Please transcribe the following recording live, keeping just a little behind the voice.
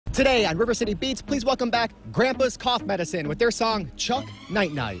Today on River City Beats, please welcome back Grandpa's Cough Medicine with their song, Chuck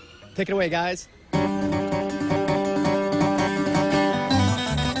Night Night. Take it away, guys.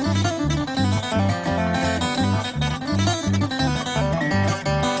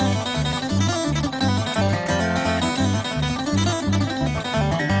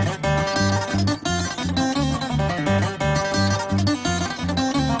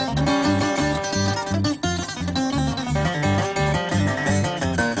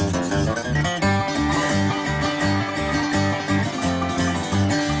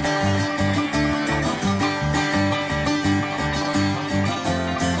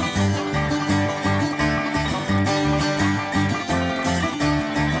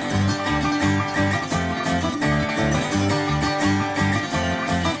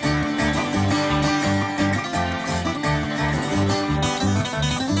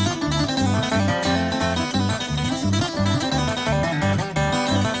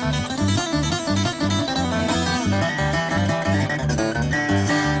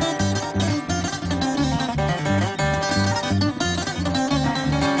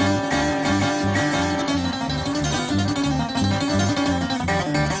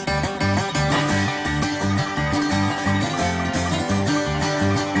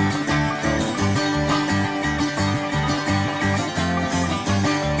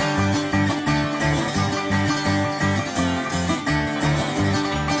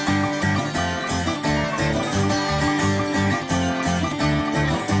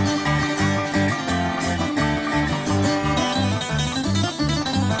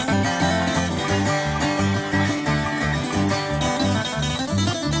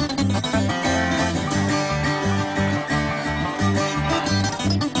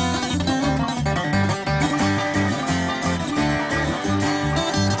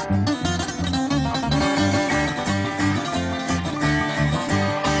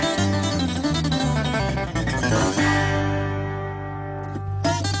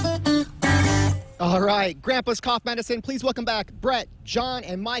 All right, Grandpa's Cough Medicine. Please welcome back Brett, John,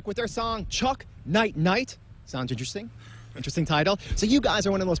 and Mike with their song, Chuck Night Night. Sounds interesting. Interesting title. So you guys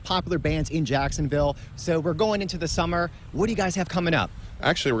are one of the most popular bands in Jacksonville. So we're going into the summer. What do you guys have coming up?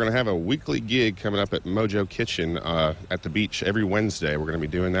 Actually, we're going to have a weekly gig coming up at Mojo Kitchen at the beach every Wednesday. We're going to be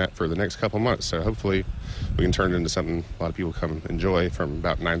doing that for the next couple months. So hopefully we can turn it into something a lot of people come enjoy from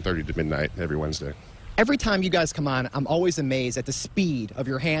about 9:30 to midnight every Wednesday. Every time you guys come on, I'm always amazed at the speed of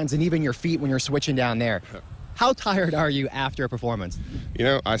your hands and even your feet when you're switching down there. How tired are you after a performance? You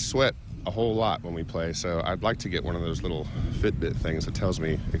know, I sweat a whole lot when we play, so I'd like to get one of those little Fitbit things that tells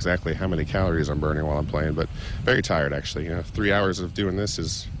me exactly how many calories I'm burning while I'm playing, but very tired, actually. You know, 3 hours of doing this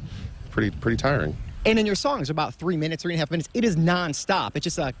is pretty tiring. And in your songs, about 3 minutes, 3.5 minutes, it is nonstop. It's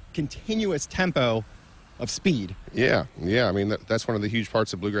just a continuous tempo of speed. Yeah. I mean, that's one of the huge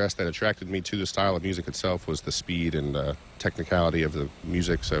parts of bluegrass that attracted me to the style of music itself was the speed and technicality of the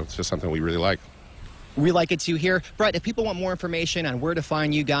music, so it's just something we really like. We like it too here. Brett, if people want more information on where to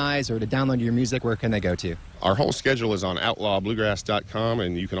find you guys or to download your music, where can they go to? Our whole schedule is on outlawbluegrass.com,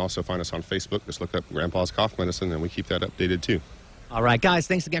 and you can also find us on Facebook. Just look up Grandpa's Cough Medicine, and we keep that updated too. All right, guys,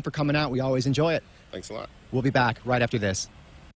 thanks again for coming out. We always enjoy it. Thanks a lot. We'll be back right after this.